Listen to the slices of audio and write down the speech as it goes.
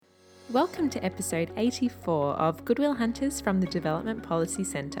Welcome to episode 84 of Goodwill Hunters from the Development Policy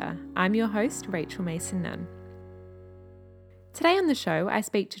Centre. I'm your host, Rachel Mason-Nunn. Today on the show, I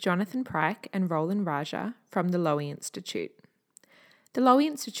speak to Jonathan Pryke and Roland Raja from the Lowy Institute. The Lowy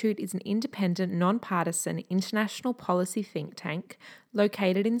Institute is an independent, non-partisan international policy think tank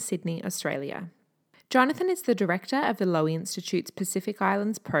located in Sydney, Australia. Jonathan is the director of the Lowy Institute's Pacific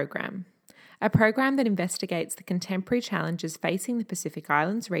Islands program, a program that investigates the contemporary challenges facing the Pacific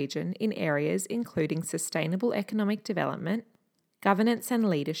Islands region in areas including sustainable economic development, governance and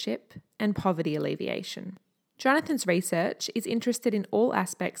leadership, and poverty alleviation. Jonathan's research is interested in all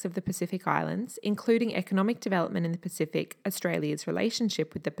aspects of the Pacific Islands, including economic development in the Pacific, Australia's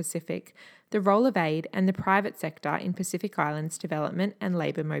relationship with the Pacific, the role of aid, and the private sector in Pacific Islands development and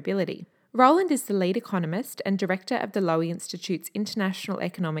labour mobility. Roland is the lead economist and director of the Lowy Institute's International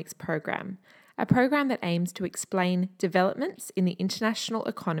Economics Program, a program that aims to explain developments in the international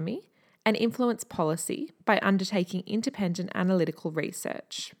economy and influence policy by undertaking independent analytical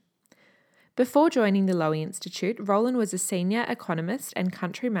research. Before joining the Lowy Institute, Roland was a senior economist and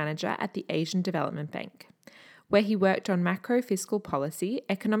country manager at the Asian Development Bank, where he worked on macro fiscal policy,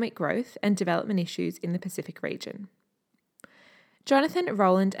 economic growth, and development issues in the Pacific region. Jonathan,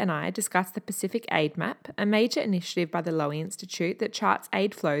 Roland and I discussed the Pacific Aid Map, a major initiative by the Lowy Institute that charts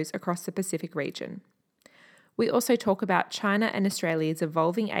aid flows across the Pacific region. We also talk about China and Australia's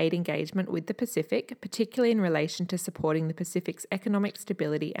evolving aid engagement with the Pacific, particularly in relation to supporting the Pacific's economic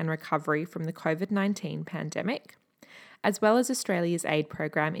stability and recovery from the COVID-19 pandemic, as well as Australia's aid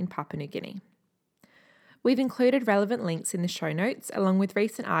program in Papua New Guinea. We've included relevant links in the show notes, along with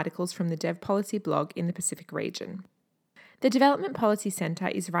recent articles from the Dev Policy blog in the Pacific region. The Development Policy Centre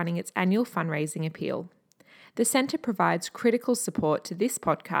is running its annual fundraising appeal. The Centre provides critical support to this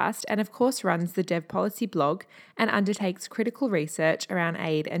podcast and of course runs the Dev Policy blog and undertakes critical research around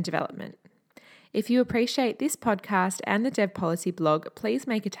aid and development. If you appreciate this podcast and the Dev Policy blog, please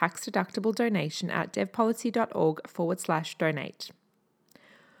make a tax-deductible donation at devpolicy.org/donate.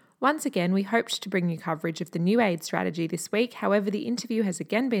 Once again, we hoped to bring you coverage of the new aid strategy this week. However, the interview has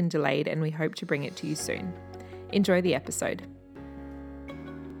again been delayed and we hope to bring it to you soon. Enjoy the episode.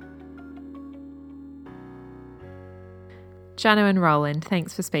 Jano and Roland,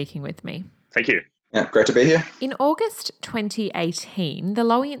 thanks for speaking with me. Thank you. Yeah, great to be here. In August 2018, the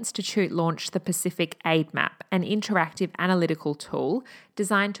Lowy Institute launched the Pacific Aid Map, an interactive analytical tool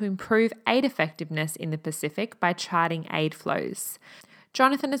designed to improve aid effectiveness in the Pacific by charting aid flows.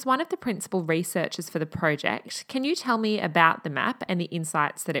 Jonathan, as one of the principal researchers for the project, can you tell me about the map and the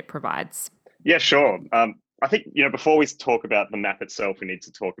insights that it provides? Yeah, sure. I think, before we talk about the map itself, we need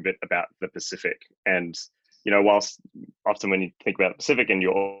to talk a bit about the Pacific. And, whilst often when you think about the Pacific, and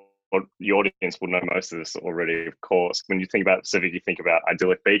your audience will know most of this already, of course, when you think about the Pacific, you think about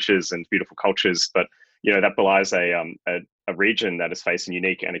idyllic beaches and beautiful cultures, but, that belies a region that is facing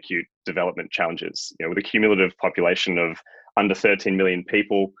unique and acute development challenges, with a cumulative population of under 13 million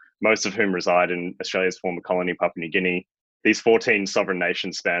people, most of whom reside in Australia's former colony, Papua New Guinea. These 14 sovereign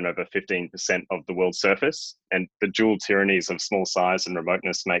nations span over 15% of the world's surface, and the dual tyrannies of small size and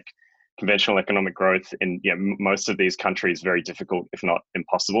remoteness make conventional economic growth in most of these countries very difficult, if not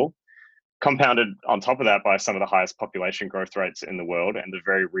impossible. Compounded on top of that by some of the highest population growth rates in the world and the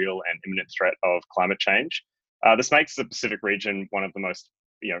very real and imminent threat of climate change. This makes the Pacific region one of the most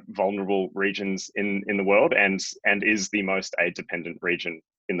vulnerable regions in the world and is the most aid-dependent region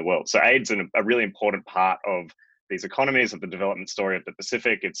in the world. So aid's a really important part of these economies, of the development story of the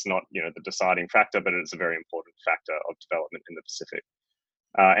Pacific. It's not, the deciding factor, but it's a very important factor of development in the Pacific.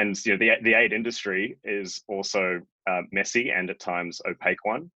 And the aid industry is also messy and at times opaque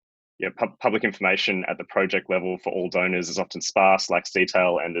one. Public information at the project level for all donors is often sparse, lacks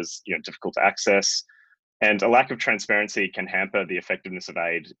detail, and is difficult to access. And a lack of transparency can hamper the effectiveness of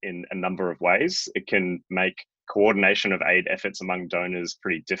aid in a number of ways. It can make coordination of aid efforts among donors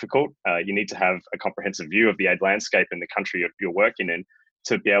pretty difficult. You need to have a comprehensive view of the aid landscape in the country you're working in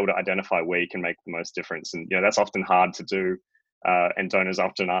to be able to identify where you can make the most difference. And that's often hard to do, and donors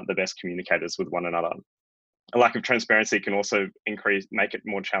often aren't the best communicators with one another. A lack of transparency can also make it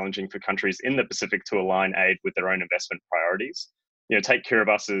more challenging for countries in the Pacific to align aid with their own investment priorities. Take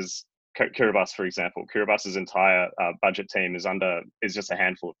Kiribati, for example. Kiribati's entire budget team is just a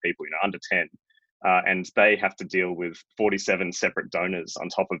handful of people, under 10. And they have to deal with 47 separate donors on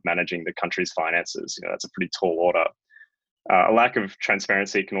top of managing the country's finances. That's a pretty tall order. A lack of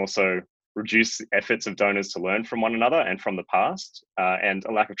transparency can also reduce efforts of donors to learn from one another and from the past. And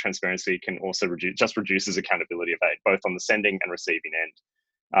a lack of transparency can also reduces accountability of aid, both on the sending and receiving end.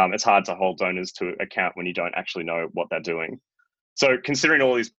 It's hard to hold donors to account when you don't actually know what they're doing. So considering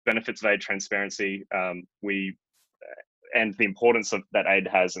all these benefits of aid transparency, and the importance of that aid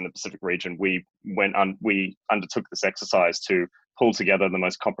has in the Pacific region, we undertook this exercise to pull together the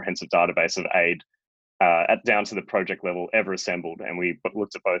most comprehensive database of aid down to the project level ever assembled. And we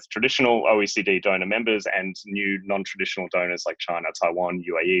looked at both traditional OECD donor members and new non-traditional donors like China, Taiwan,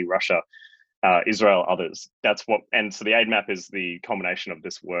 UAE, Russia, Israel, others. And so the aid map is the culmination of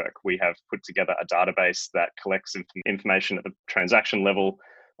this work. We have put together a database that collects information at the transaction level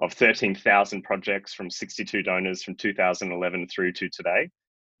of 13,000 projects from 62 donors from 2011 through to today.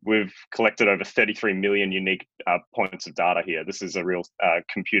 We've collected over 33 million unique points of data here. This is a real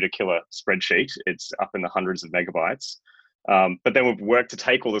computer killer spreadsheet. It's up in the hundreds of megabytes. But then we've worked to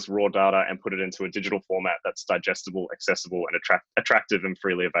take all this raw data and put it into a digital format that's digestible, accessible, and attractive and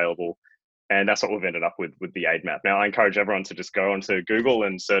freely available. And that's what we've ended up with the aid map. Now, I encourage everyone to just go onto Google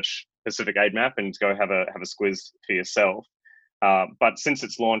and search Pacific Aid Map and go have a squiz for yourself. But since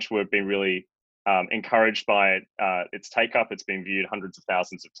its launch, we've been really encouraged by its take-up. It's been viewed hundreds of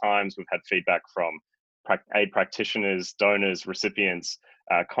thousands of times. We've had feedback from aid practitioners, donors, recipients,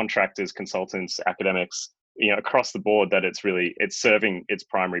 contractors, consultants, academics, across the board, that it's serving its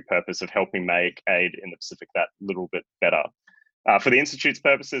primary purpose of helping make aid in the Pacific that little bit better. For the Institute's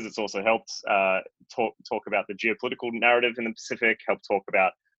purposes, it's also helped talk about the geopolitical narrative in the Pacific, help talk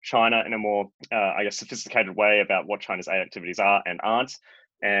about China in a more, sophisticated way about what China's aid activities are and aren't.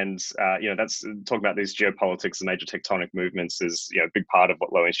 And, that's talking about these geopolitics and major tectonic movements is, a big part of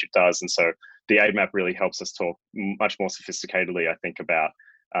what Lowy Institute does. And so the aid map really helps us talk much more sophisticatedly, I think, about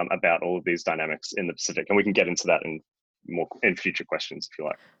all of these dynamics in the Pacific. And we can get into that in future questions, if you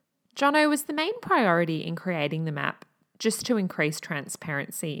like. Jono, was the main priority in creating the map just to increase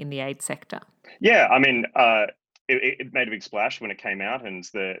transparency in the aid sector? Yeah, I mean, it made a big splash when it came out, and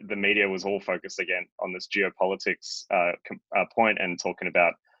the media was all focused again on this geopolitics point and talking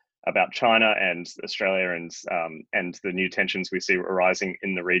about China and Australia and the new tensions we see arising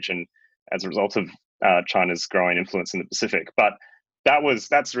in the region as a result of China's growing influence in the Pacific. But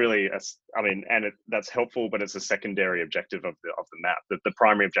that's really, that's helpful, but it's a secondary objective of the map. The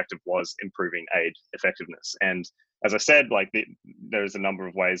primary objective was improving aid effectiveness. And as I said, there's a number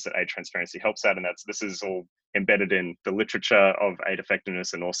of ways that aid transparency helps that, and this is all embedded in the literature of aid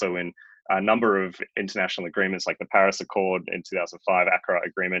effectiveness and also in a number of international agreements like the Paris Accord in 2005, Accra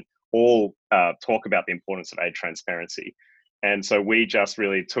Agreement, all talk about the importance of aid transparency. And so we just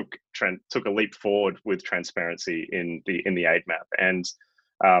really took a leap forward with transparency in the aid map. And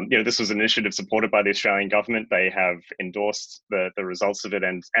this was an initiative supported by the Australian government. They have endorsed the results of it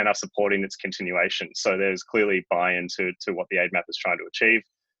and are supporting its continuation. So there's clearly buy-in to what the aid map is trying to achieve.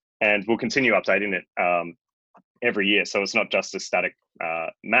 And we'll continue updating it every year. So it's not just a static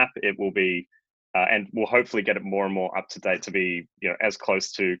map. It will be, and we'll hopefully get it more and more up to date to be, as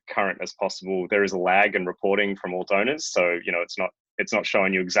close to current as possible. There is a lag in reporting from all donors. So, it's not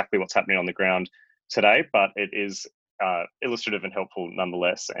showing you exactly what's happening on the ground today, but it is illustrative and helpful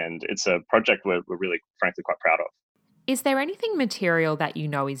nonetheless. And it's a project we're really, frankly, quite proud of. Is there anything material that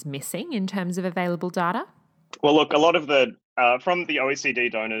is missing in terms of available data? Well, look, a lot of from the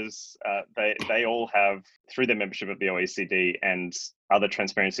OECD donors, they all have, through their membership of the OECD and other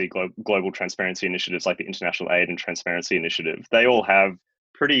global transparency initiatives like the International Aid and Transparency Initiative, they all have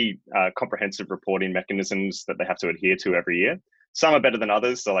pretty comprehensive reporting mechanisms that they have to adhere to every year. Some are better than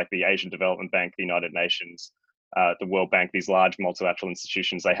others. So like the Asian Development Bank, the United Nations, the World Bank, these large multilateral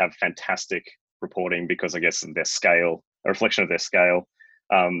institutions, they have fantastic reporting because I guess of their scale, a reflection of their scale.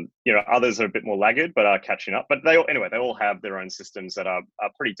 Others are a bit more laggard, but are catching up. But they all have their own systems that are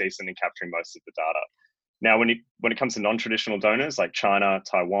pretty decent in capturing most of the data. Now, when it comes to non-traditional donors like China,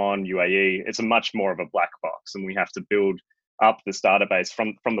 Taiwan, UAE, it's a much more of a black box, and we have to build up this database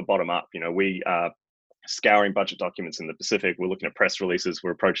from the bottom up. We are scouring budget documents in the Pacific. We're looking at press releases.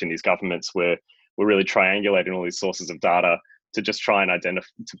 We're approaching these governments. We're really triangulating all these sources of data to just try and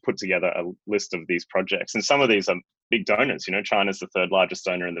to put together a list of these projects. And some of these are big donors. China's the third largest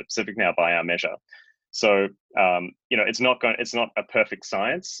donor in the Pacific now by our measure. So, it's not a perfect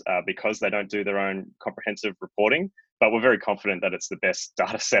science because they don't do their own comprehensive reporting, but we're very confident that it's the best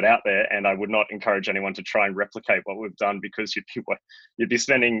data set out there. And I would not encourage anyone to try and replicate what we've done because you'd be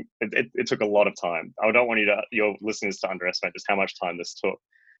spending, it took a lot of time. I don't want your listeners to underestimate just how much time this took.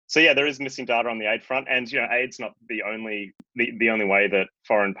 So yeah, there is missing data on the aid front, and aid's not the only way that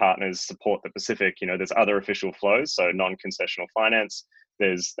foreign partners support the Pacific. There's other official flows, so non-concessional finance.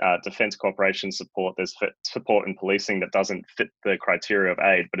 There's defense cooperation support. There's support in policing that doesn't fit the criteria of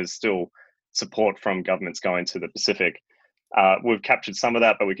aid, but is still support from governments going to the Pacific. we've captured some of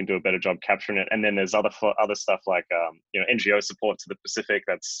that, but we can do a better job capturing it. And then there's other stuff like NGO support to the Pacific.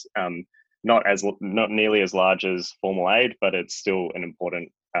 That's not nearly as large as formal aid, but it's still an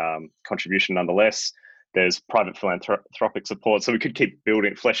important contribution nonetheless. There's private philanthropic support, so we could keep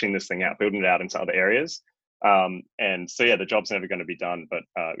fleshing this thing out, building it out into other areas. And so the job's never going to be done, but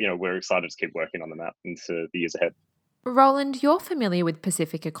we're excited to keep working on the map into the years ahead. Roland, you're familiar with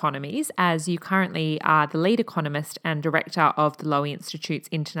Pacific economies as you currently are the lead economist and director of the Lowy Institute's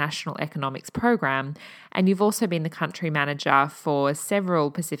International Economics Program, and you've also been the country manager for several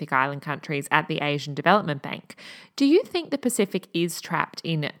Pacific Island countries at the Asian Development Bank. Do you think the Pacific is trapped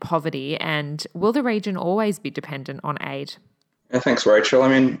in poverty, and will the region always be dependent on aid? Yeah, thanks, Rachel.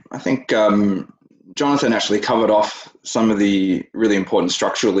 I think Jonathan actually covered off some of the really important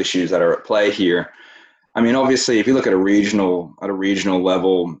structural issues that are at play here. Obviously, if you look at a regional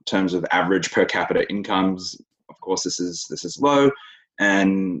level in terms of average per capita incomes, of course, this is low,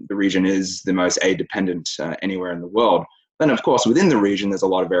 and the region is the most aid dependent anywhere in the world. Then, of course, within the region, there's a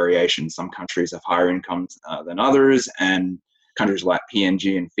lot of variation. Some countries have higher incomes than others, and countries like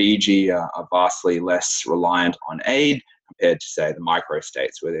PNG and Fiji are vastly less reliant on aid compared to, say, the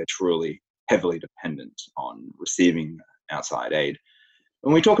microstates, where they're truly heavily dependent on receiving outside aid.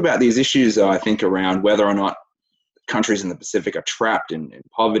 When we talk about these issues, I think around whether or not countries in the Pacific are trapped in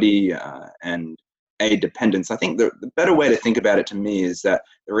poverty and aid dependence, I think the better way to think about it to me is that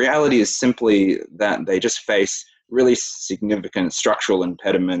the reality is simply that they just face really significant structural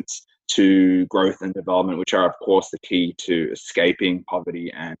impediments to growth and development, which are, of course, the key to escaping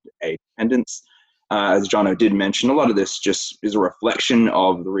poverty and aid dependence. As Jono did mention, a lot of this just is a reflection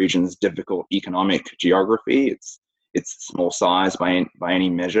of the region's difficult economic geography. It's small size by any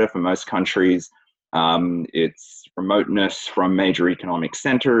measure for most countries. It's remoteness from major economic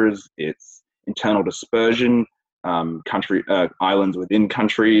centers. It's internal dispersion, islands within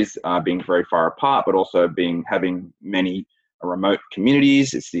countries being very far apart, but also having many remote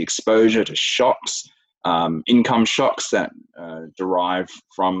communities. It's the exposure to shocks, income shocks that derive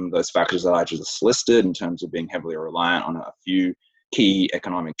from those factors that I just listed in terms of being heavily reliant on a few key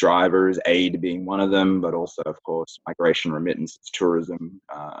economic drivers, aid being one of them, but also, of course, migration, remittances, tourism,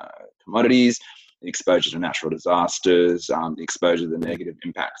 commodities, the exposure to natural disasters, the exposure to the negative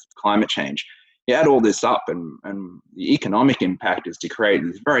impacts of climate change. You add all this up, and the economic impact is to create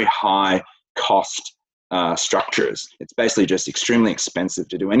these very high cost structures. It's basically just extremely expensive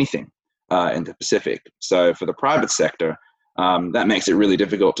to do anything in the Pacific. So for the private sector, that makes it really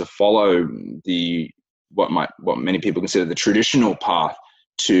difficult to follow what many people consider the traditional path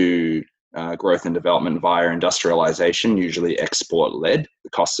to growth and development via industrialization, usually export-led. The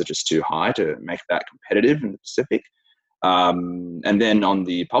costs are just too high to make that competitive in the Pacific. And then on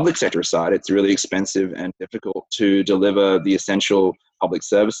the public sector side, it's really expensive and difficult to deliver the essential public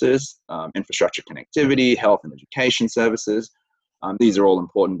services, infrastructure connectivity, health and education services. These are all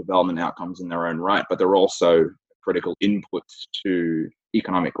important development outcomes in their own right, but they're also critical inputs to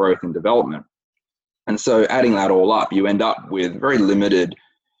economic growth and development. And so adding that all up, you end up with very limited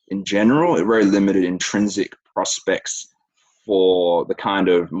intrinsic prospects for the kind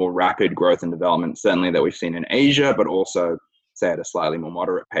of more rapid growth and development, certainly that we've seen in Asia, but also, say, at a slightly more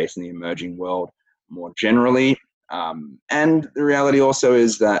moderate pace in the emerging world more generally. And the reality also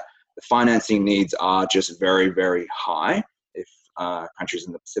is that the financing needs are just very, very high if countries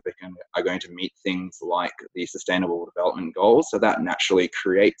in the Pacific are going to meet things like the Sustainable Development Goals. So that naturally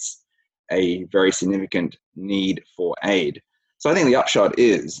creates a very significant need for aid. So I think the upshot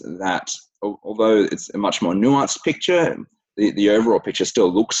is that although it's a much more nuanced picture, the overall picture still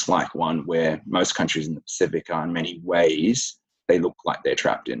looks like one where most countries in the Pacific are, in many ways, they look like they're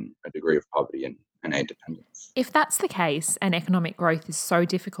trapped in a degree of poverty and aid dependence. If that's the case, and economic growth is so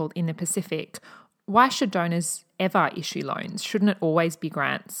difficult in the Pacific, why should donors ever issue loans? Shouldn't it always be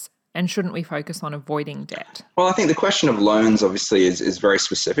grants? And shouldn't we focus on avoiding debt? Well, I think the question of loans obviously is very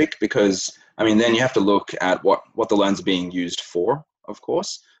specific because, then you have to look at what the loans are being used for, of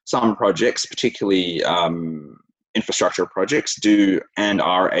course. Some projects, particularly infrastructure projects, do and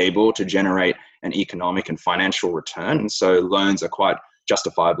are able to generate an economic and financial return. And so loans are quite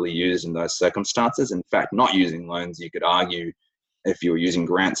justifiably used in those circumstances. In fact, not using loans, you could argue, if you were using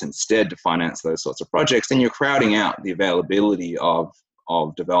grants instead to finance those sorts of projects, then you're crowding out the availability of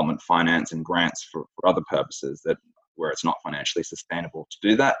development finance and grants for other purposes where it's not financially sustainable to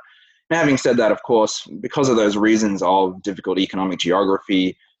do that. Now, having said that, of course, because of those reasons of difficult economic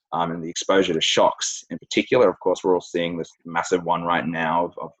geography and the exposure to shocks in particular, of course, we're all seeing this massive one right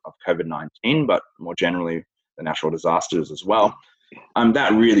now of COVID-19, but more generally the natural disasters as well.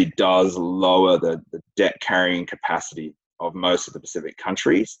 That really does lower the debt carrying capacity of most of the Pacific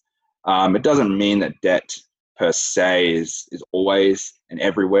countries. It doesn't mean that debt per se is always and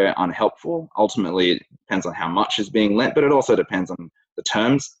everywhere unhelpful. Ultimately, it depends on how much is being lent, but it also depends on the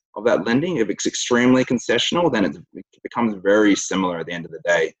terms of that lending. If it's extremely concessional, then it becomes very similar at the end of the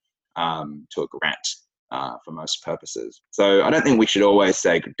day to a grant for most purposes. So I don't think we should always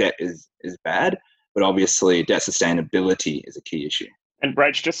say debt is bad, but obviously debt sustainability is a key issue. And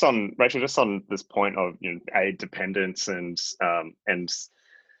Rachel, just on this point of aid dependence and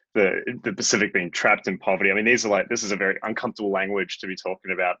the Pacific being trapped in poverty. I mean, this is a very uncomfortable language to be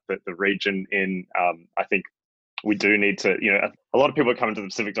talking about the region in. I think we do need to, a lot of people that come into the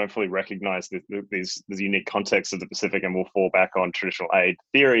Pacific don't fully recognize these unique contexts of the Pacific, and will fall back on traditional aid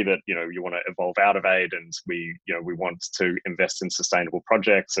theory that, you want to evolve out of aid, and we want to invest in sustainable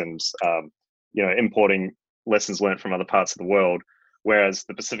projects and, importing lessons learned from other parts of the world. Whereas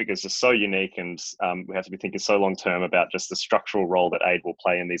the Pacific is just so unique, and we have to be thinking so long term about just the structural role that aid will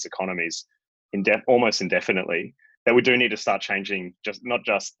play in these economies almost indefinitely, that we do need to start changing not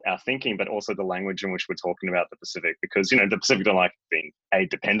just our thinking, but also the language in which we're talking about the Pacific. Because, the Pacific don't like being aid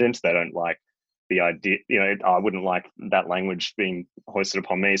dependent. They don't like the idea, I wouldn't like that language being hoisted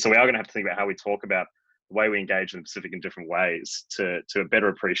upon me. So we are going to have to think about how we talk about the way we engage in the Pacific in different ways to better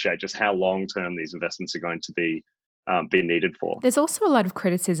appreciate just how long term these investments are going to be needed for. There's also a lot of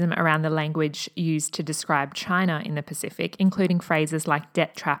criticism around the language used to describe China in the Pacific, including phrases like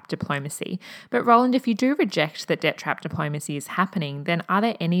debt trap diplomacy. But Roland, if you do reject that debt trap diplomacy is happening, then are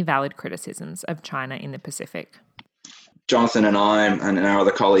there any valid criticisms of China in the Pacific? Jonathan and I and our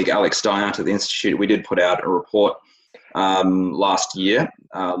other colleague Alex Dyant at the Institute, we did put out a report last year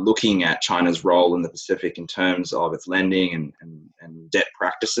looking at China's role in the Pacific in terms of its lending and debt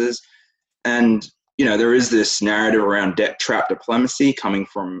practices. And there is this narrative around debt trap diplomacy coming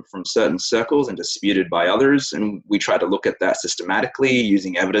from certain circles and disputed by others. And we try to look at that systematically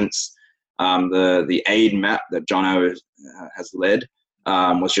using evidence. The aid map that Jono has led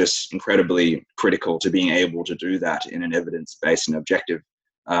was just incredibly critical to being able to do that in an evidence-based and objective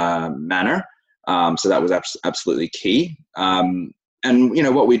manner. So that was absolutely key. And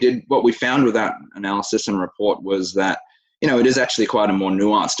what we found with that analysis and report was that, it is actually quite a more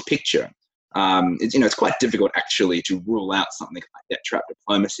nuanced picture. It's quite difficult actually to rule out something like debt trap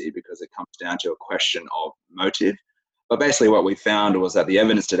diplomacy because it comes down to a question of motive. But basically what we found was that the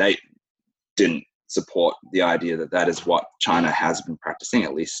evidence to date didn't support the idea that that is what China has been practicing,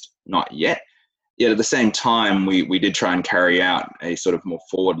 at least not yet. Yet at the same time, we did try and carry out a sort of more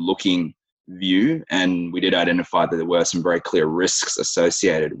forward-looking view, and we did identify that there were some very clear risks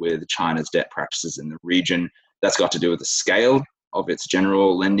associated with China's debt practices in the region. That's got to do with the scale of its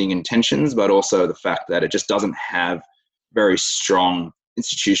general lending intentions, but also the fact that it just doesn't have very strong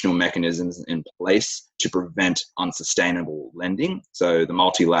institutional mechanisms in place to prevent unsustainable lending. So the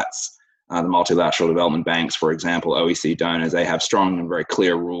multilateral development banks, for example, OECD donors, they have strong and very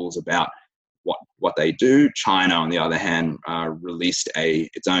clear rules about what they do. China, on the other hand, released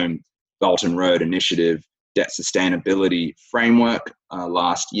its own Belt and Road Initiative debt sustainability framework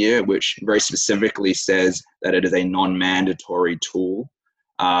last year, which very specifically says that it is a non-mandatory tool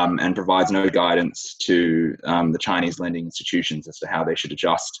and provides no guidance to the Chinese lending institutions as to how they should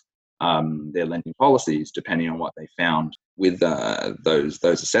adjust their lending policies depending on what they found with those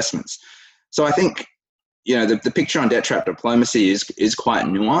assessments. So I think the picture on debt trap diplomacy is quite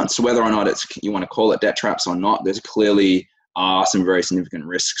nuanced. Whether or not you want to call it debt traps or not, there's clearly are some very significant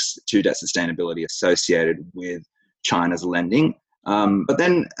risks to debt sustainability associated with China's lending. But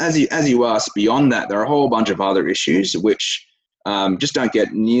then, as you asked, beyond that, there are a whole bunch of other issues which just don't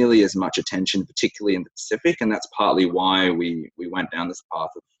get nearly as much attention, particularly in the Pacific, and that's partly why we went down this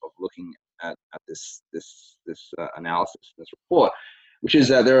path of looking at this analysis, this report, which is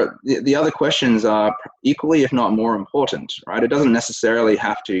that the other questions are equally, if not more important, right? It doesn't necessarily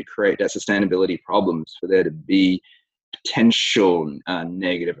have to create debt sustainability problems for there to be potential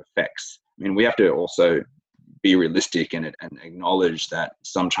negative effects. I mean, we have to also be realistic and acknowledge that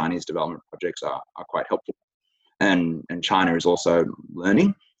some Chinese development projects are quite helpful, and China is also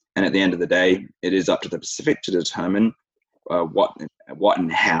learning. And at the end of the day, it is up to the Pacific to determine what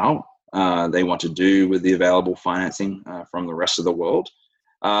and how they want to do with the available financing from the rest of the world.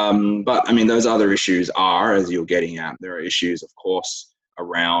 But I mean, those other issues are, as you're getting at, there are issues, of course,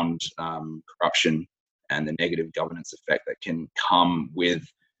 around corruption and the negative governance effect that can come with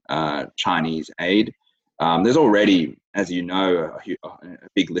Chinese aid. There's already, as you know, a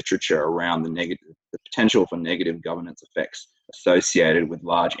big literature around the potential for negative governance effects associated with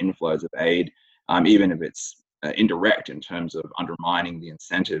large inflows of aid, even if it's indirect in terms of undermining the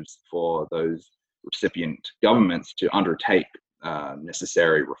incentives for those recipient governments to undertake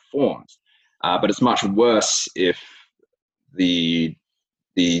necessary reforms. But it's much worse if the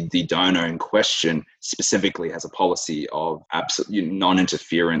donor in question specifically has a policy of absolute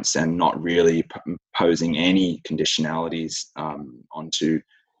non-interference and not really posing any conditionalities onto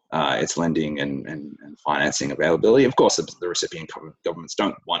its lending and financing availability. Of course, the recipient governments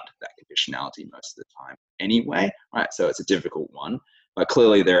don't want that conditionality most of the time anyway, right? So it's a difficult one, but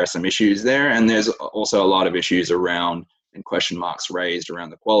clearly there are some issues there, and there's also a lot of issues around and question marks raised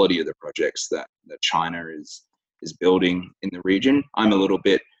around the quality of the projects that China is building in the region. I'm a little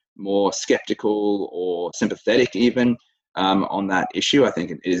bit more skeptical or sympathetic even on that issue. I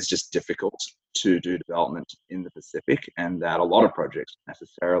think it is just difficult to do development in the Pacific, and that a lot of projects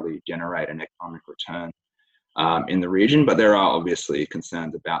necessarily generate an economic return in the region. But there are obviously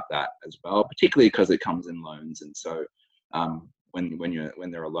concerns about that as well, particularly because it comes in loans. And so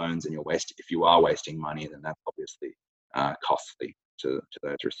when there are loans and if you are wasting money, then that's obviously costly to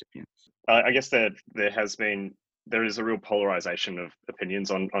those recipients. I guess there is a real polarization of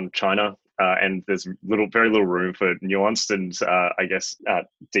opinions on China, and there's very little room for nuanced and I guess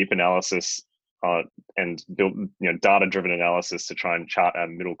deep analysis and build data-driven analysis to try and chart a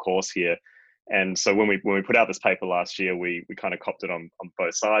middle course here. And so when we put out this paper last year, we kind of copped it on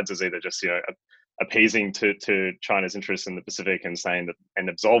both sides as either just appeasing to China's interests in the Pacific and saying that and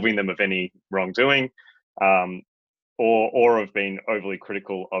absolving them of any wrongdoing, or of being overly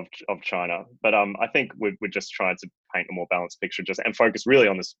critical of China. But I think we're just trying to paint a more balanced picture and focus really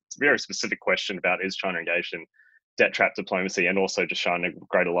on this very specific question about, is China engaged in debt trap diplomacy, and also just shine a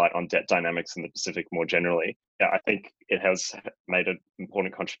greater light on debt dynamics in the Pacific more generally. Yeah, I think it has made an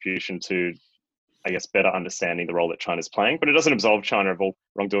important contribution to, I guess, better understanding the role that China's playing, but it doesn't absolve China of all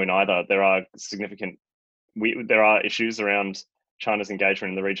wrongdoing either. There are there are issues around China's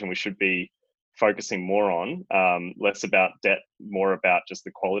engagement in the region we should be focusing more on, less about debt, more about just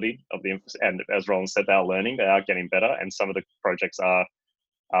the quality of the infrastructure. And as Roland said, they are learning, they are getting better, and some of the projects are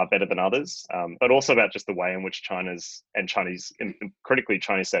better than others, but also about just the way in which critically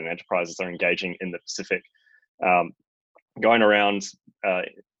Chinese state enterprises are engaging in the Pacific, going around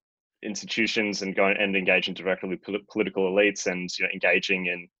institutions and engaging directly with political elites, and engaging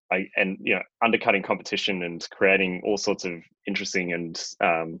in and undercutting competition and creating all sorts of interesting and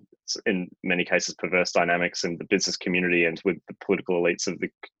in many cases perverse dynamics in the business community and with the political elites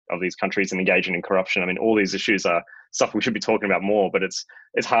of these countries, and engaging in corruption. I mean, all these issues are stuff we should be talking about more, but it's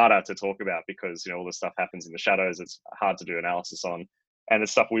harder to talk about because all this stuff happens in the shadows. It's hard to do analysis on, and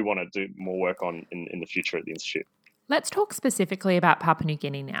it's stuff we want to do more work on in the future at the Institute. Let's talk specifically about Papua New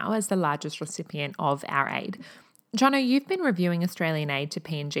Guinea now as the largest recipient of our aid. Jono, you've been reviewing Australian aid to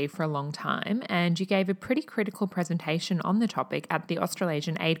PNG for a long time, and you gave a pretty critical presentation on the topic at the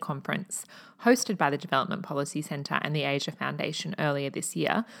Australasian Aid Conference, hosted by the Development Policy Centre and the Asia Foundation earlier this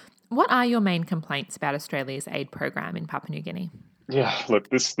year. What are your main complaints about Australia's aid program in Papua New Guinea? Yeah, look,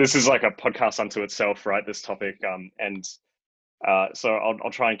 this is like a podcast unto itself, right? This topic, so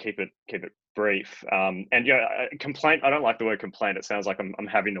I'll try and keep it brief. Complaint. I don't like the word complaint. It sounds like I'm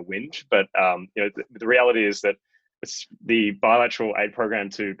having a whinge, but the reality is that the bilateral aid program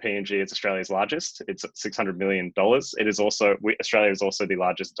to PNG is Australia's largest. It's $600 million. It is also Australia is also the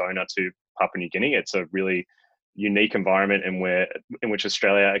largest donor to Papua New Guinea. It's a really unique environment in which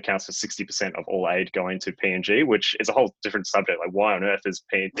Australia accounts for 60% of all aid going to PNG, which is a whole different subject. Like, why on earth is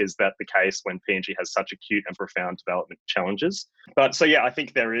that the case when PNG has such acute and profound development challenges? But so yeah, I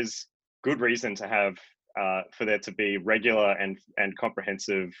think there is good reason to have for there to be regular and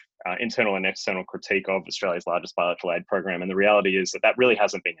comprehensive internal and external critique of Australia's largest bilateral aid program. And the reality is that really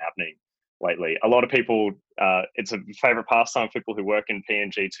hasn't been happening lately. A lot of people, it's a favourite pastime for people who work in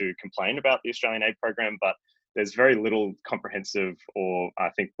PNG to complain about the Australian aid program, but there's very little comprehensive or I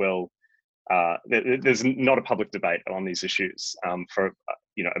think there's not a public debate on these issues for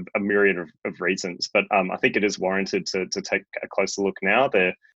a myriad of reasons. But I think it is warranted to take a closer look now.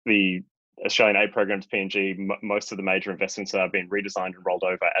 The Australian aid program to PNG, most of the major investments are being redesigned and rolled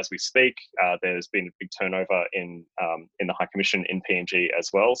over as we speak. There's been a big turnover in the High Commission in PNG as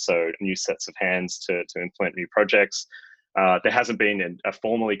well, so new sets of hands to implement new projects. There hasn't been a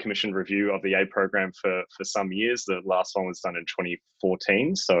formally commissioned review of the aid program for some years. The last one was done in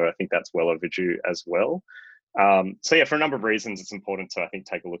 2014, so I think that's well overdue as well. So yeah, for a number of reasons, it's important to, I think,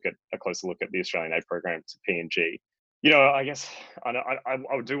 take a closer look at the Australian aid program to PNG. I guess I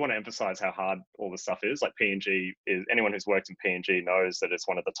do want to emphasize how hard all this stuff is. Like, PNG is, anyone who's worked in PNG knows that it's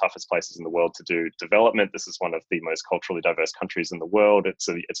one of the toughest places in the world to do development. This is one of the most culturally diverse countries in the world. It's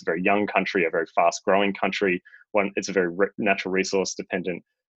a very young country, a very fast growing country. It's a very natural resource dependent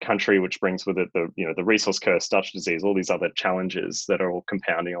country, which brings with it the resource curse, Dutch disease, all these other challenges that are all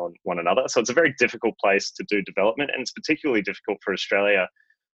compounding on one another. So it's a very difficult place to do development, and it's particularly difficult for Australia,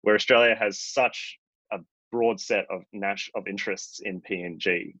 where Australia has such a broad set of interests in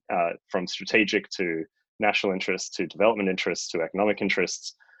PNG, from strategic to national interests to development interests to economic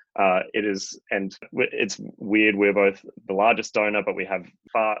interests. It's weird. We're both the largest donor, but we have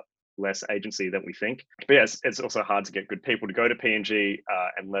far less agency than we think. But yes, it's also hard to get good people to go to PNG,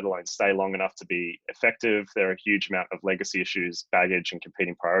 and let alone stay long enough to be effective. There are a huge amount of legacy issues, baggage, and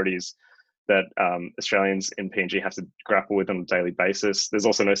competing priorities that Australians in PNG have to grapple with on a daily basis. There's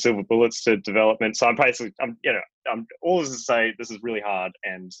also no silver bullets to development. So I'm all this to say, this is really hard,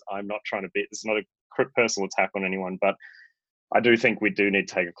 and I'm not trying to this is not a personal attack on anyone, but I do think we do need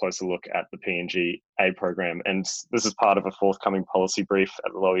to take a closer look at the PNG aid program. And this is part of a forthcoming policy brief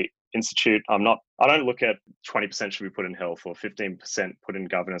at the Lowy Institute. I don't look at 20% should be put in health or 15% put in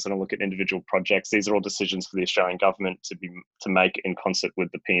governance. I don't look at individual projects. These are all decisions for the Australian government to make in concert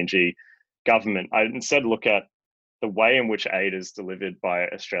with the PNG government. I instead look at the way in which aid is delivered by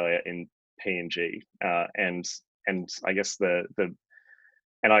Australia in PNG, and I guess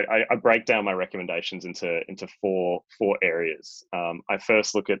I break down my recommendations into four areas. I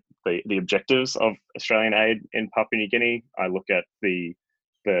first look at the objectives of Australian aid in Papua New Guinea. I look at the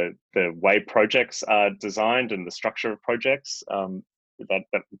way projects are designed and the structure of projects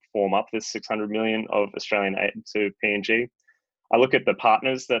that form up this 600 million of Australian aid to PNG. I look at the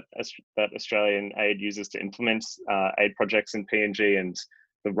partners that Australian aid uses to implement aid projects in PNG, and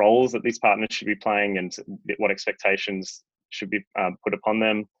the roles that these partners should be playing, and what expectations should be put upon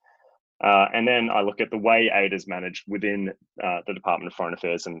them. And then I look at the way aid is managed within the Department of Foreign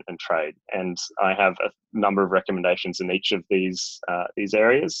Affairs and Trade. And I have a number of recommendations in each of these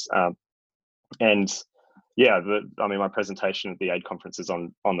areas. My presentation at the aid conference is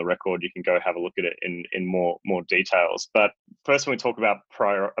on the record. You can go have a look at it in more details. But first, when we talk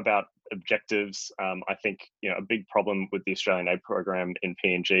about objectives, I think a big problem with the Australian aid program in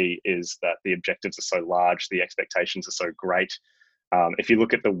PNG is that the objectives are so large, the expectations are so great. If you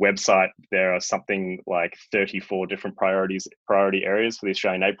look at the website, there are something like 34 different priority areas for the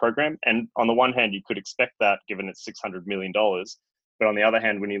Australian aid program. And on the one hand, you could expect that given it's $600 million. But on the other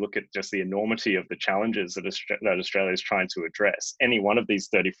hand, when you look at just the enormity of the challenges that Australia is trying to address, any one of these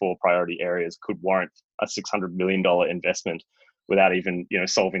 34 priority areas could warrant a $600 million investment without even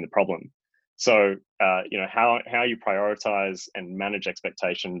solving the problem. So how you prioritize and manage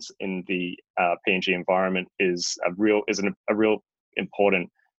expectations in the PNG environment is a real important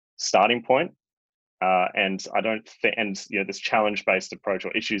starting point. And I don't think, this challenge-based approach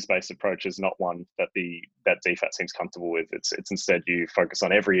or issues-based approach is not one that that DFAT seems comfortable with. It's instead you focus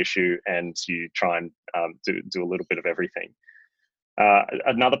on every issue and you try and do a little bit of everything.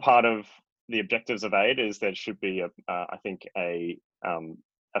 Another part of the objectives of aid is there should be a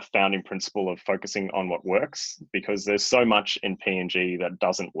founding principle of focusing on what works, because there's so much in PNG that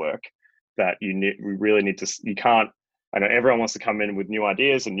doesn't work that we really need to. You can't. I know everyone wants to come in with new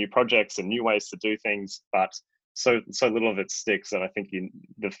ideas and new projects and new ways to do things, but so little of it sticks that I think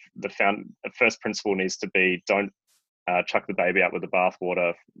the first principle needs to be don't chuck the baby out with the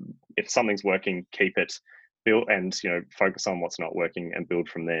bathwater. If something's working, keep it, build, and focus on what's not working and build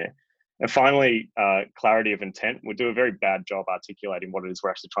from there. And finally, clarity of intent. We do a very bad job articulating what it is we're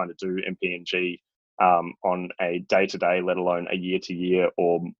actually trying to do in PNG on a day-to-day, let alone a year-to-year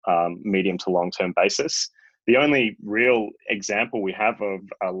or medium to long-term basis. The only real example we have of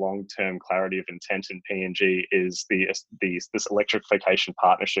a long-term clarity of intent in PNG is this electrification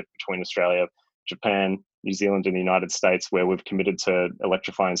partnership between Australia, Japan, New Zealand, and the United States, where we've committed to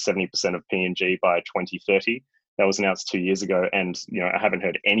electrifying 70% of PNG by 2030. That was announced 2 years ago, and I haven't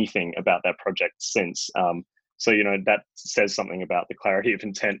heard anything about that project since. So that says something about the clarity of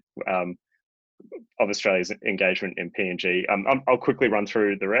intent of Australia's engagement in PNG. I'll quickly run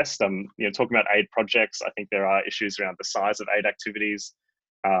through the rest. Talking about aid projects, I think there are issues around the size of aid activities.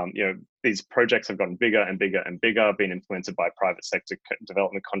 These projects have gotten bigger and bigger and bigger, being implemented by private sector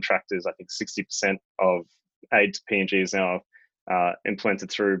development contractors. I think 60% of aid to PNG is now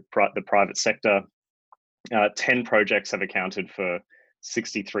implemented through the private sector. 10 projects have accounted for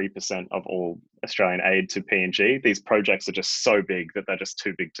 63% of all Australian aid to PNG. These projects are just so big that they're just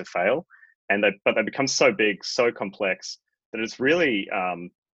too big to fail. But they become so big, so complex that it's really,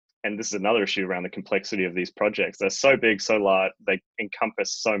 and this is another issue around the complexity of these projects. They're so big, so large, they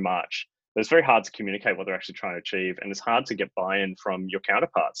encompass so much. It's very hard to communicate what they're actually trying to achieve, and it's hard to get buy-in from your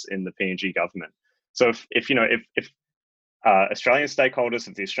counterparts in the PNG government. So if Australian stakeholders,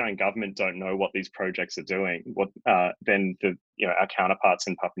 if the Australian government don't know what these projects are doing, then our counterparts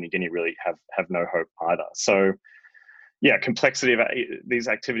in Papua New Guinea really have no hope either. So, yeah, complexity of these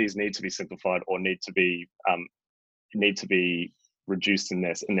activities need to be simplified or need to be reduced in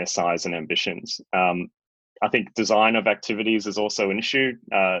their size and ambitions. I think design of activities is also an issue.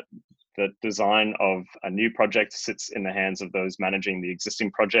 The design of a new project sits in the hands of those managing the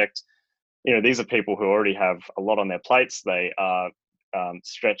existing project. These are people who already have a lot on their plates. They are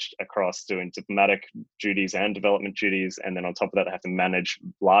stretched across doing diplomatic duties and development duties. And then on top of that, they have to manage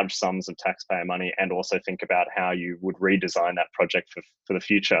large sums of taxpayer money and also think about how you would redesign that project for the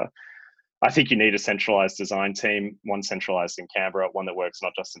future. I think you need a centralized design team, one centralized in Canberra, one that works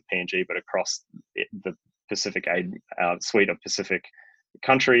not just in PNG, but across the Pacific Aid suite of Pacific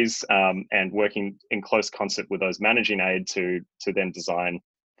countries, and working in close concert with those managing aid to then design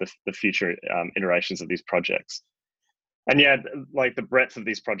the future iterations of these projects. And yeah, like the breadth of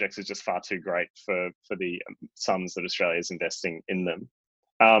these projects is just far too great for the sums that Australia is investing in them.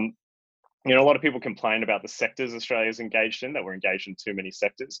 A lot of people complain about the sectors Australia is engaged in, that we're engaged in too many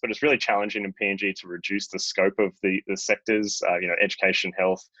sectors, but it's really challenging in PNG to reduce the scope of the sectors, education,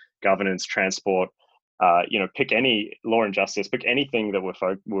 health, governance, transport, pick any law and justice, pick anything that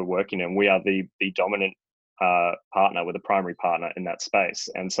we're working in. We are the dominant partner, with a primary partner in that space.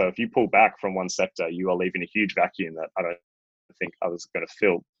 And so if you pull back from one sector, you are leaving a huge vacuum that I don't think others are going to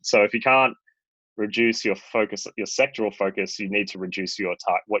fill. So if you can't reduce your focus, your sectoral focus, you need to reduce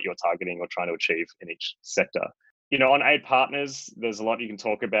what you're targeting or trying to achieve in each sector. On aid partners, there's a lot you can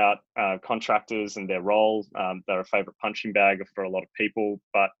talk about. Contractors and their role, they're a favorite punching bag for a lot of people.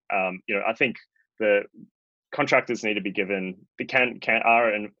 But I think the contractors need to be given,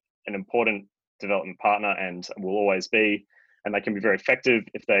 are an important development partner and will always be, and they can be very effective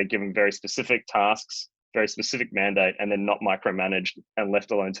if they're given very specific tasks, very specific mandate, and then not micromanaged and left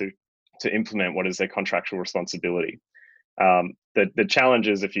alone to implement what is their contractual responsibility. The challenge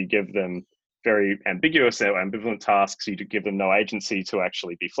is if you give them very ambiguous or ambivalent tasks, you give them no agency to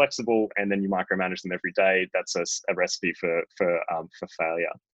actually be flexible, and then you micromanage them every day. That's a recipe for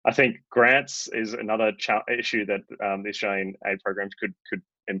failure. I think grants is another issue that the Australian aid programs could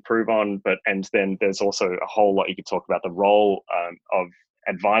improve on, and then there's also a whole lot you could talk about. The role of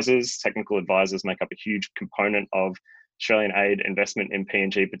advisors. Technical advisors make up a huge component of Australian aid investment in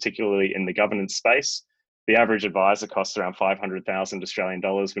PNG, particularly in the governance space. The average advisor costs around 500,000 Australian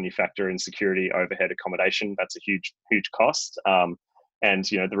dollars when you factor in security, overhead, accommodation. That's a huge cost. And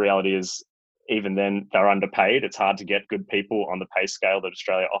the reality is, even then, they're underpaid. It's hard to get good people on the pay scale that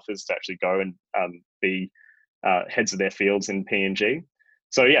Australia offers to actually go and be heads of their fields in PNG.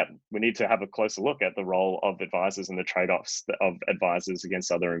 So yeah, we need to have a closer look at the role of advisors and the trade-offs of advisors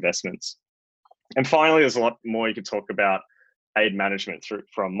against other investments. And finally, there's a lot more you could talk about aid management,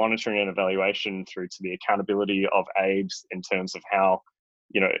 from monitoring and evaluation through to the accountability of aid in terms of how,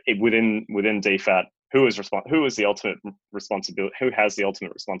 within DFAT, who has the ultimate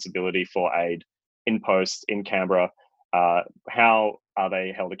responsibility for aid in post in Canberra? How are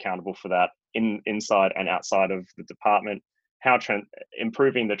they held accountable for that inside and outside of the department? How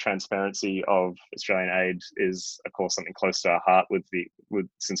improving the transparency of Australian aid is, of course, something close to our heart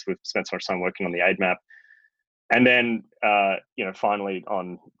since we've spent so much time working on the aid map. And then, finally,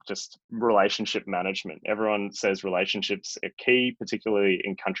 on just relationship management. Everyone says relationships are key, particularly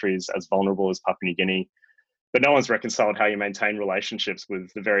in countries as vulnerable as Papua New Guinea. But no one's reconciled how you maintain relationships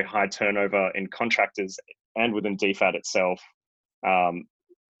with the very high turnover in contractors and within DFAT itself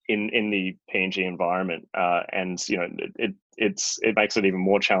in the PNG environment. And it makes it even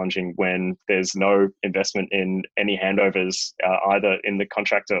more challenging when there's no investment in any handovers, either in the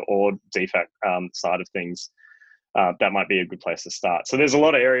contractor or DFAT side of things. That might be a good place to start. So there's a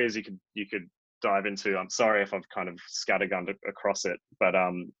lot of areas you could dive into. I'm sorry if I've kind of scattergunned across it, but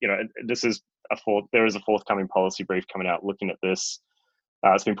there is a forthcoming policy brief coming out looking at this.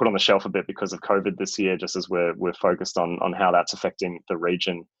 It's been put on the shelf a bit because of COVID this year, just as we're focused on how that's affecting the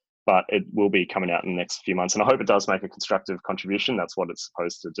region. But it will be coming out in the next few months, and I hope it does make a constructive contribution. That's what it's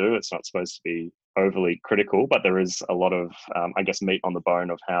supposed to do. It's not supposed to be overly critical, but there is a lot of, meat on the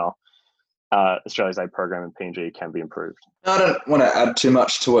bone of how Australia's aid program in PNG can be improved. I don't want to add too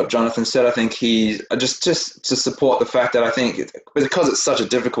much to what Jonathan said. I think just to support the fact that I think because it's such a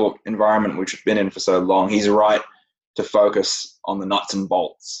difficult environment which we've been in for so long, he's right to focus on the nuts and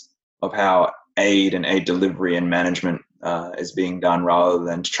bolts of how aid and aid delivery and management is being done, rather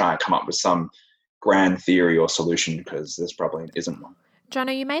than to try and come up with some grand theory or solution, because this probably isn't one.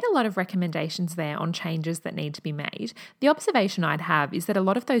 Jono, you made a lot of recommendations there on changes that need to be made. The observation I'd have is that a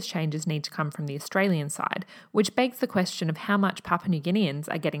lot of those changes need to come from the Australian side, which begs the question of how much Papua New Guineans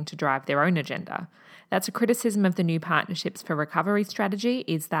are getting to drive their own agenda. That's a criticism of the new Partnerships for Recovery strategy,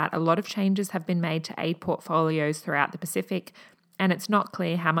 is that a lot of changes have been made to aid portfolios throughout the Pacific, and it's not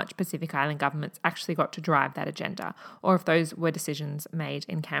clear how much Pacific Island governments actually got to drive that agenda, or if those were decisions made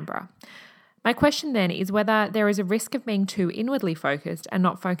in Canberra. My question then is whether there is a risk of being too inwardly focused and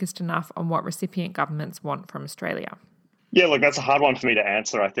not focused enough on what recipient governments want from Australia. Yeah, look, that's a hard one for me to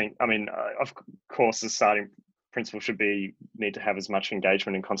answer. I think, of course, the starting principle should be need to have as much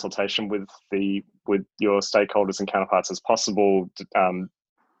engagement and consultation with your stakeholders and counterparts as possible.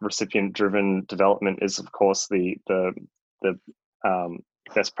 Recipient-driven development is, of course, the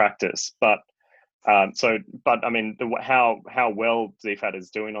best practice, but. How well DFAT is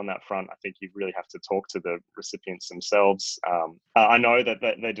doing on that front, I think you really have to talk to the recipients themselves. I know that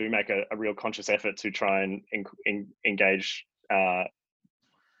they do make a real conscious effort to try and engage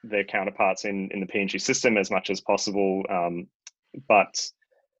their counterparts in the PNG system as much as possible. But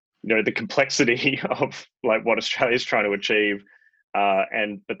the complexity of like what Australia is trying to achieve,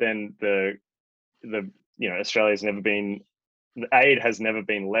 but then Australia's never been. Aid has never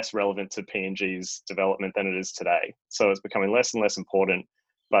been less relevant to PNG's development than it is today. So it's becoming less and less important,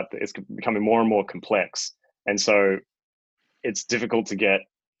 but it's becoming more and more complex. And so it's difficult to get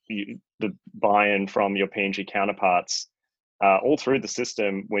the buy-in from your PNG counterparts all through the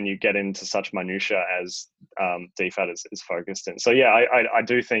system when you get into such minutiae as DFAT is focused in. So yeah, I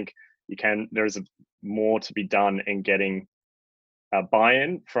do think there is more to be done in getting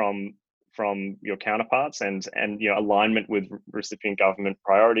buy-in from your counterparts, and alignment with recipient government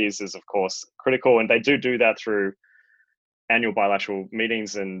priorities is of course critical, and they do that through annual bilateral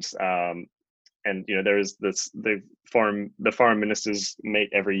meetings, and there is the foreign ministers meet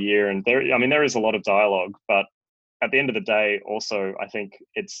every year, and there is a lot of dialogue, but at the end of the day, also I think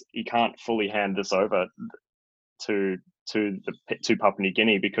you can't fully hand this over to Papua New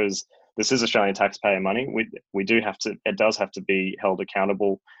Guinea, because this is Australian taxpayer money. It does have to be held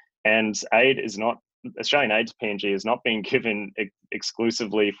accountable. And Australian aid to PNG is not being given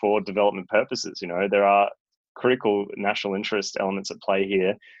exclusively for development purposes. There are critical national interest elements at play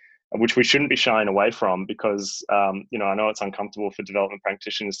here, which we shouldn't be shying away from, because, I know it's uncomfortable for development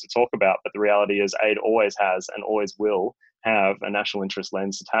practitioners to talk about, but the reality is aid always has and always will have a national interest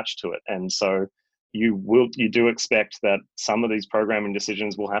lens attached to it. And so you do expect that some of these programming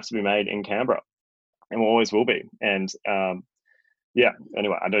decisions will have to be made in Canberra, and always will be. And, yeah,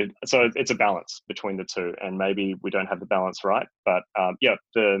 anyway, so it's a balance between the two, and maybe we don't have the balance right. But you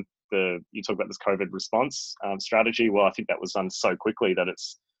talk about this COVID response strategy. Well, I think that was done so quickly that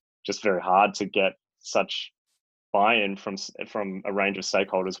it's just very hard to get such buy-in from a range of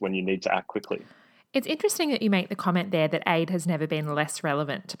stakeholders when you need to act quickly. It's interesting that you make the comment there that aid has never been less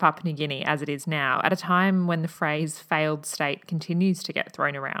relevant to Papua New Guinea as it is now, at a time when the phrase failed state continues to get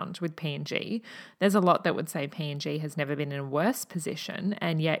thrown around with PNG. There's a lot that would say PNG has never been in a worse position,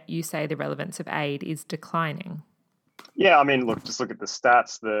 and yet you say the relevance of aid is declining. Yeah, just look at the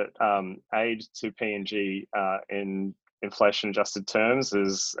stats. The aid to PNG in inflation-adjusted terms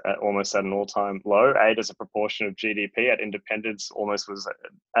is almost at an all-time low. Aid as a proportion of GDP at independence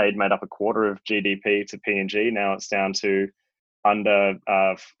aid made up a quarter of GDP to PNG. Now it's down to under,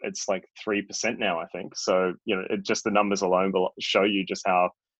 it's like 3% now, I think. So, just the numbers alone will show you just how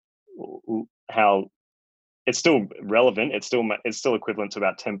it's still relevant. It's still equivalent to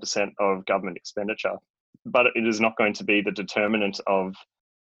about 10% of government expenditure, but it is not going to be the determinant of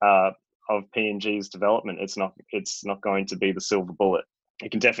PNG's development. It's not going to be the silver bullet.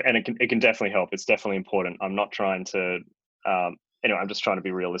 It can definitely help. It's definitely important. I'm not trying to. I'm just trying to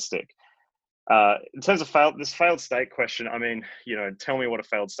be realistic. In terms of this failed state question, tell me what a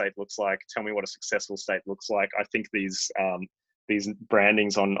failed state looks like. Tell me what a successful state looks like. I think these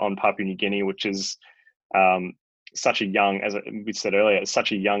brandings on Papua New Guinea, which is such a young, as we said earlier,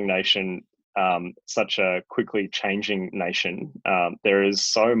 such a young nation, such a quickly changing nation. There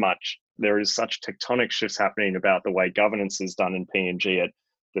is such tectonic shifts happening about the way governance is done in PNG at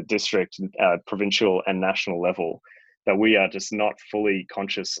the district, provincial and national level that we are just not fully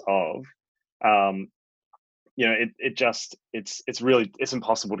conscious of. It's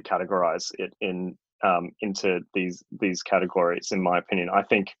impossible to categorize it into these categories, in my opinion. I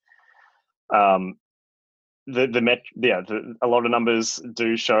think a lot of numbers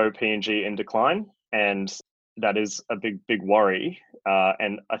do show PNG in decline, and that is a big worry.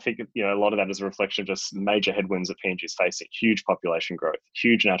 And I think a lot of that is a reflection of just major headwinds that PNG is facing: huge population growth,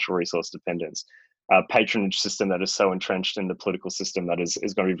 huge natural resource dependence, patronage system that is so entrenched in the political system that is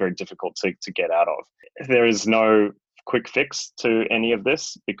going to be very difficult to get out of. There is no quick fix to any of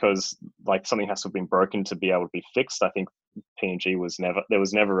this because like something has to have been broken to be able to be fixed. I think PNG there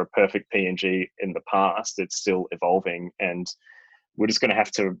was never a perfect PNG in the past. It's still evolving, and we're just going to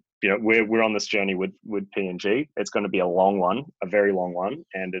have to, we're on this journey with PNG. It's going to be a long one, a very long one,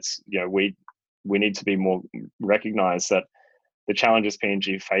 and it's, we need to be more recognize that the challenges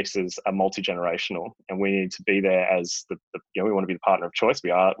PNG faces are multi-generational, and we need to be there as we want to be the partner of choice.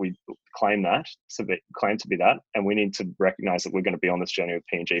 We claim to be that, and we need to recognise that we're going to be on this journey with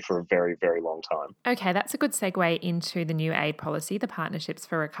PNG for a very, very long time. Okay, that's a good segue into the new aid policy, the Partnerships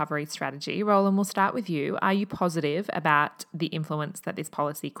for Recovery strategy. Roland, we'll start with you. Are you positive about the influence that this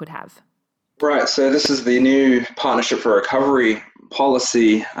policy could have? Right, so this is the new Partnership for Recovery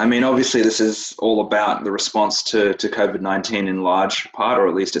policy. I mean, obviously this is all about the response to COVID-19 in large part, or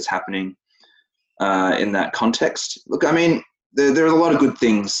at least it's happening in that context. Look, I mean, there are a lot of good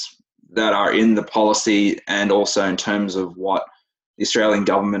things that are in the policy, and also in terms of what the Australian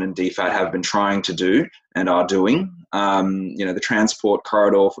government and DFAT have been trying to do and are doing. The transport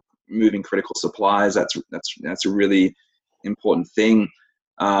corridor for moving critical supplies, that's a really important thing.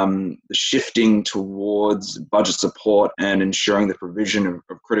 The shifting towards budget support and ensuring the provision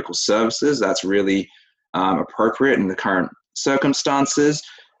of critical services, that's really appropriate in the current circumstances.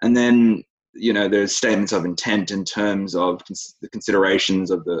 And then, there's statements of intent in terms of the considerations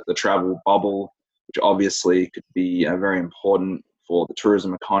of the travel bubble, which obviously could be very important for the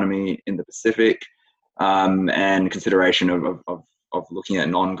tourism economy in the Pacific, and consideration of looking at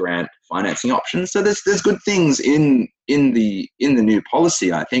non-grant financing options. So there's good things in the new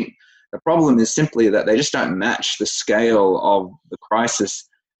policy. I think the problem is simply that they just don't match the scale of the crisis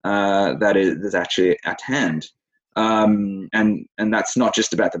that is actually at hand. And that's not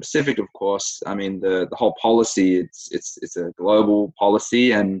just about the Pacific, of course. I mean, the whole policy, it's a global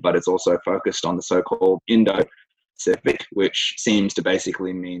policy, but it's also focused on the so-called Indo-Pacific, which seems to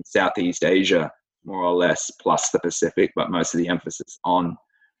basically mean Southeast Asia, more or less, plus the Pacific, but most of the emphasis on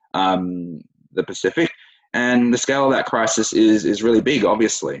the Pacific. And the scale of that crisis is really big,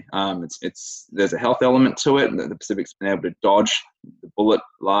 obviously. There's a health element to it. The Pacific's been able to dodge the bullet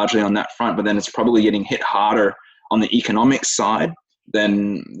largely on that front, but then it's probably getting hit harder on the economic side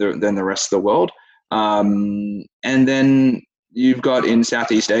than the rest of the world. And then you've got in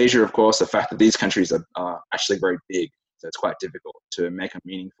Southeast Asia, of course, the fact that these countries are actually very big. So it's quite difficult to make a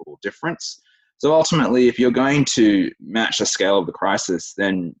meaningful difference. So ultimately, if you're going to match the scale of the crisis,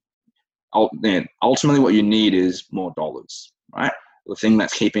 then ultimately what you need is more dollars, right? The thing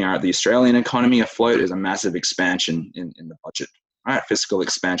that's keeping the Australian economy afloat is a massive expansion in the budget, right? Fiscal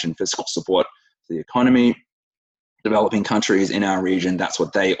expansion, fiscal support to the economy. Developing countries in our region, that's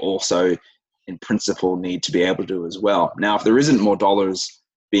what they also, in principle, need to be able to do as well. Now, if there isn't more dollars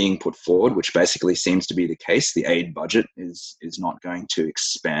being put forward, which basically seems to be the case, the aid budget is not going to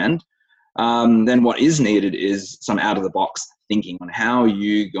expand, then what is needed is some out-of-the-box thinking on how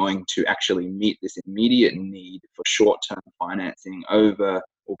you're going to actually meet this immediate need for short-term financing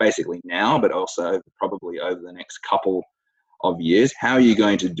basically now, but also probably over the next couple of years. How are you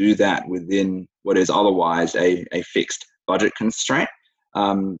going to do that within what is otherwise a fixed budget constraint?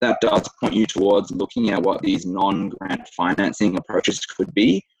 That does point you towards looking at what these non-grant financing approaches could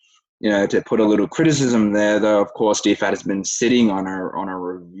be. To put a little criticism there, though, of course, DFAT has been sitting on a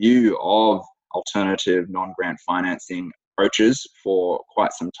review of alternative non-grant financing approaches for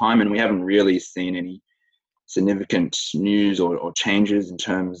quite some time, and we haven't really seen any significant news or changes in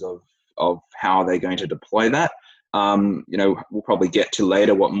terms of how they're going to deploy that. We'll probably get to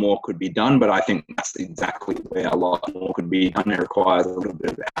later what more could be done, but I think that's exactly where a lot more could be done. It requires a little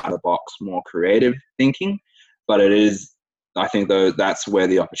bit of out-of-the-box, more creative thinking, but I think though that's where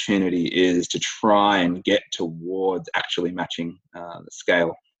the opportunity is to try and get towards actually matching the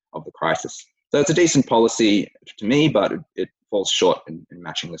scale of the crisis. So it's a decent policy to me, but it falls short in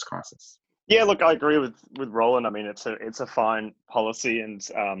matching this crisis. Yeah, look, I agree with Roland. I mean, it's a fine policy, and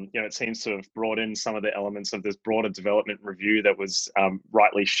it seems to have brought in some of the elements of this broader development review that was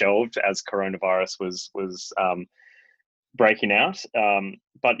rightly shelved as coronavirus was breaking out.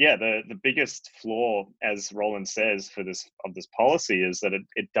 But yeah, the biggest flaw, as Roland says, of this policy is that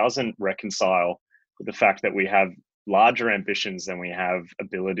it doesn't reconcile with the fact that we have larger ambitions than we have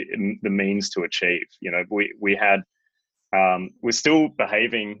the means to achieve. We're still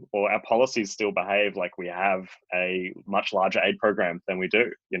behaving, or our policies still behave like we have a much larger aid program than we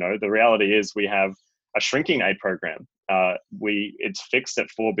do. The reality is we have a shrinking aid program. It's fixed at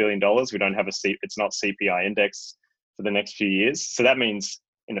 $4 billion. We don't have it's not CPI indexed for the next few years. So that means,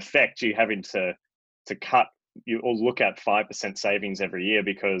 in effect, you're having to to cut you or look at 5% savings every year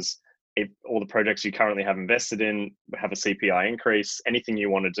because if all the projects you currently have invested in have a CPI increase, anything you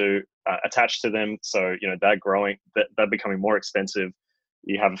want to do attached to them. So, they're growing, they're becoming more expensive.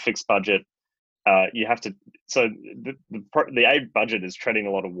 You have a fixed budget. You have to, so the aid budget is treading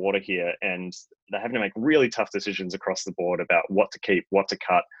a lot of water here, and they're having to make really tough decisions across the board about what to keep, what to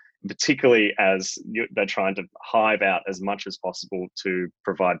cut, particularly as they're trying to hive out as much as possible to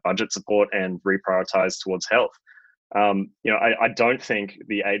provide budget support and reprioritize towards health. I don't think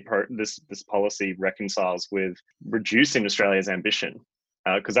the this policy reconciles with reducing Australia's ambition,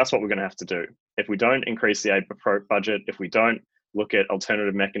 because that's what we're going to have to do. If we don't increase the aid budget, if we don't look at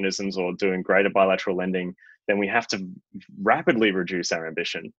alternative mechanisms or doing greater bilateral lending, then we have to rapidly reduce our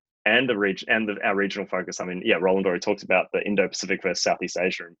ambition and our regional focus. I mean, Roland already talked about the Indo-Pacific versus Southeast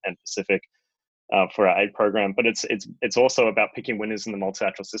Asia and Pacific for our aid program, but it's also about picking winners in the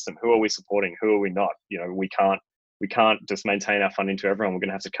multilateral system. Who are we supporting? Who are we not? We can't just maintain our funding to everyone. We're going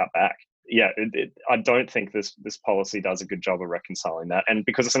to have to cut back. I don't think this policy does a good job of reconciling that. And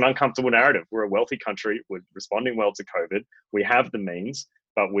because it's an uncomfortable narrative, we're a wealthy country, we're responding well to COVID, we have the means,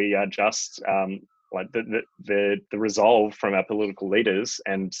 but we are just the resolve from our political leaders,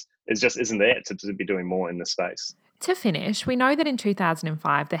 and it just isn't there to be doing more in this space. To finish, we know that in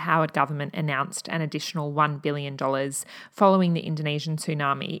 2005, the Howard government announced an additional $1 billion following the Indonesian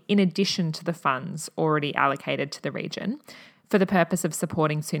tsunami, in addition to the funds already allocated to the region, for the purpose of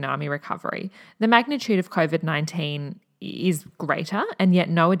supporting tsunami recovery. The magnitude of COVID-19 is greater, and yet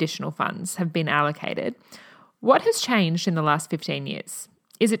no additional funds have been allocated. What has changed in the last 15 years?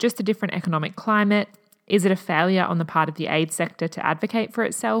 Is it just a different economic climate? Is it a failure on the part of the aid sector to advocate for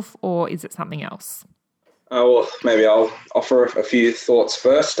itself, or is it something else? Well, maybe I'll offer a few thoughts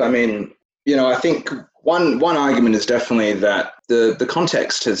first. I mean, I think one argument is definitely that the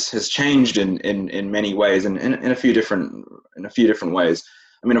context has changed in many ways, and in a few different ways.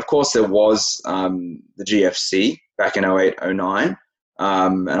 I mean, of course, there was the GFC back in 2008-2009,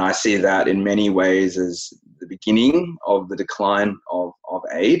 and I see that in many ways as the beginning of the decline of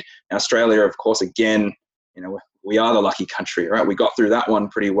aid. Now, Australia, of course, again, we are the lucky country, right? We got through that one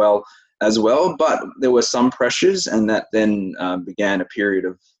pretty well as well, but there were some pressures, and that then began a period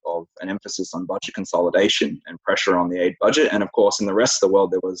of an emphasis on budget consolidation and pressure on the aid budget. And of course, in the rest of the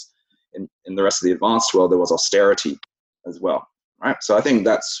world, there was, in the rest of the advanced world, there was austerity as well, right? So I think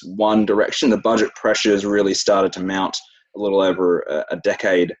that's one direction. The budget pressures really started to mount a little over a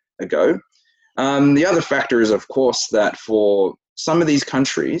decade ago. The other factor is, of course, that for some of these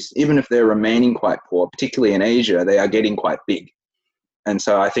countries, even if they're remaining quite poor, particularly in Asia, they are getting quite big. And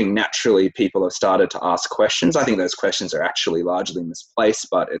so I think naturally people have started to ask questions. I think those questions are actually largely misplaced,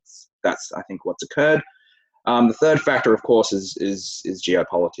 but that's I think what's occurred. The third factor, of course, is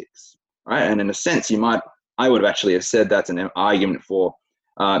geopolitics, right? And in a sense, I would have actually have said that's an argument for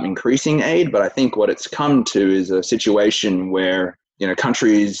increasing aid, but I think what it's come to is a situation where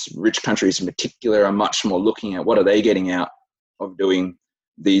countries, rich countries in particular, are much more looking at what are they getting out of doing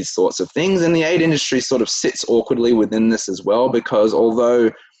these sorts of things. And the aid industry sort of sits awkwardly within this as well, because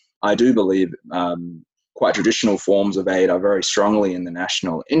although I do believe quite traditional forms of aid are very strongly in the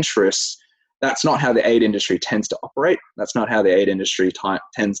national interests, that's not how the aid industry tends to operate. That's not how the aid industry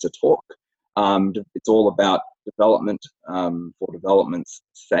tends to talk. It's all about development for development's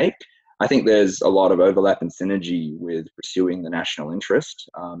sake. I think there's a lot of overlap and synergy with pursuing the national interest,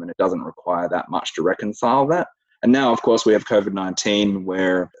 and it doesn't require that much to reconcile that. And now, of course, we have COVID-19,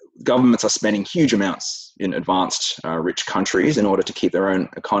 where governments are spending huge amounts in advanced rich countries in order to keep their own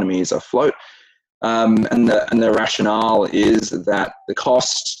economies afloat. And the rationale is that the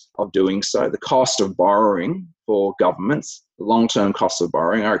cost of doing so, the cost of borrowing for governments, the long-term costs of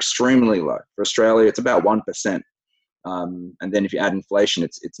borrowing are extremely low. For Australia, it's about 1%. And then if you add inflation,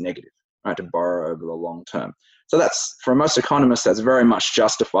 it's negative, right, to borrow over the long term. So that's, for most economists, that's very much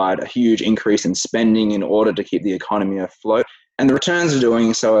justified a huge increase in spending in order to keep the economy afloat. And the returns of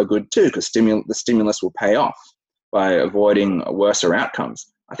doing so are good too, because the stimulus will pay off by avoiding worser outcomes.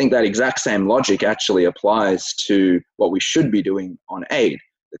 I think that exact same logic actually applies to what we should be doing on aid.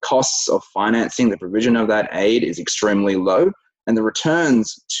 The costs of financing the provision of that aid is extremely low, and the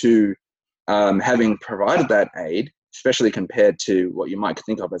returns to having provided that aid, especially compared to what you might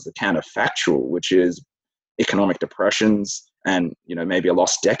think of as the counterfactual, which is economic depressions and maybe a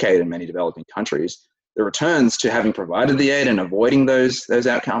lost decade in many developing countries, the returns to having provided the aid and avoiding those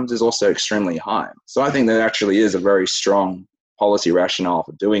outcomes is also extremely high. So I think there actually is a very strong policy rationale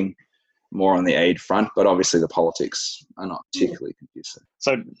for doing more on the aid front, but obviously the politics are not particularly conducive.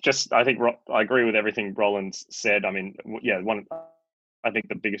 So I think I agree with everything Roland said. I mean, I think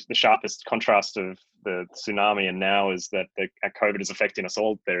the sharpest contrast of the tsunami and now is that COVID is affecting us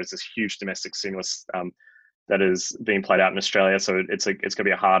all. There is this huge domestic stimulus that is being played out in Australia, so it's going to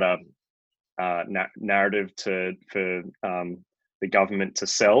be a harder narrative for the government to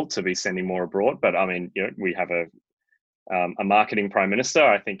sell, to be sending more abroad. But I mean, we have a marketing prime minister.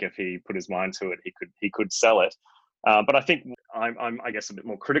 I think if he put his mind to it, he could sell it. But I think I'm I guess a bit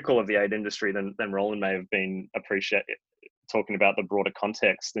more critical of the aid industry than Roland may have been talking about the broader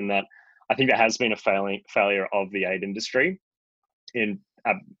context, in that I think there has been a failure of the aid industry in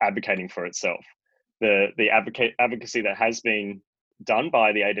advocating for itself. The advocacy that has been done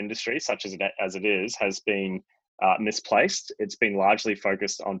by the aid industry, such as it is, has been misplaced. It's been largely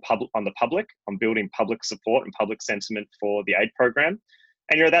focused on the public, on building public support and public sentiment for the aid program.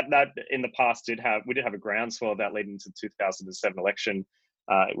 And that in the past we did have a groundswell of that leading to the 2007 election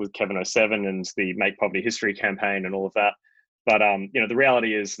with Kevin 07 and the Make Poverty History campaign and all of that. But the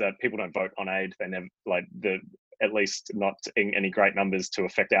reality is that people don't vote on aid. They never at least not in any great numbers to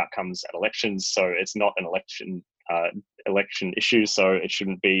affect outcomes at elections. So it's not an election issue. So it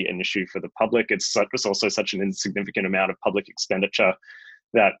shouldn't be an issue for the public. It's also such an insignificant amount of public expenditure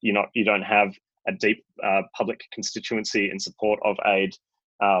that you don't have a deep public constituency in support of aid.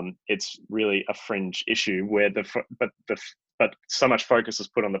 It's really a fringe issue where but so much focus is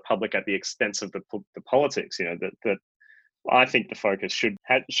put on the public at the expense of the politics. That I think the focus should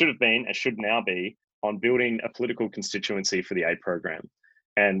have been and should now be on building a political constituency for the aid program.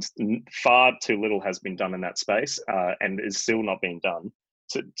 And far too little has been done in that space and is still not being done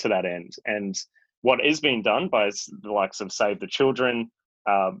to that end. And what is being done by the likes of Save the Children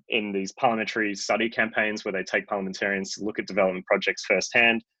in these parliamentary study campaigns where they take parliamentarians to look at development projects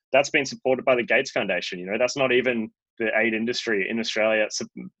firsthand, that's been supported by the Gates Foundation. That's not even the aid industry in Australia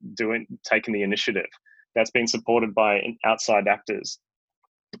taking the initiative. That's been supported by outside actors.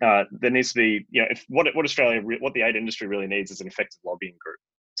 There needs to be, what the aid industry really needs is an effective lobbying group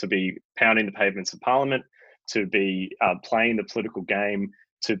to be pounding the pavements of Parliament, to be playing the political game,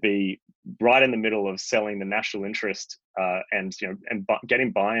 to be right in the middle of selling the national interest and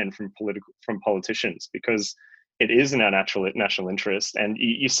getting buy-in from politicians, because it is in our national interest. And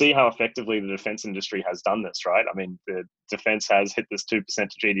you see how effectively the defence industry has done this, right? I mean, the defence has hit this 2% to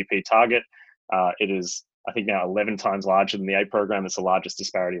GDP target. It is, I think, now 11 times larger than the aid program. It's the largest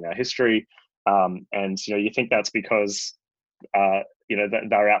disparity in our history. And you think that's because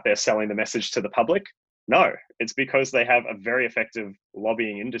they're out there selling the message to the public? No, it's because they have a very effective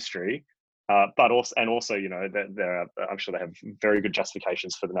lobbying industry, but also that I'm sure they have very good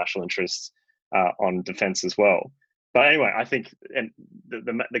justifications for the national interests on defence as well. But anyway, I think, and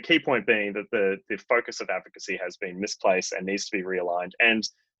the key point being that the focus of advocacy has been misplaced and needs to be realigned. And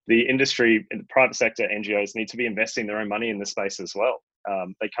the industry and the private sector, NGOs, need to be investing their own money in this space as well.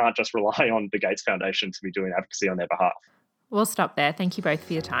 They can't just rely on the Gates Foundation to be doing advocacy on their behalf. We'll stop there. Thank you both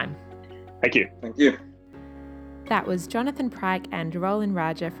for your time. Thank you. Thank you. That was Jonathan Pryke and Roland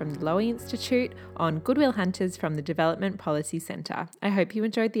Raja from the Lowy Institute on Goodwill Hunters from the Development Policy Centre. I hope you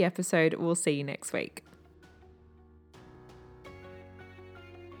enjoyed the episode. We'll see you next week.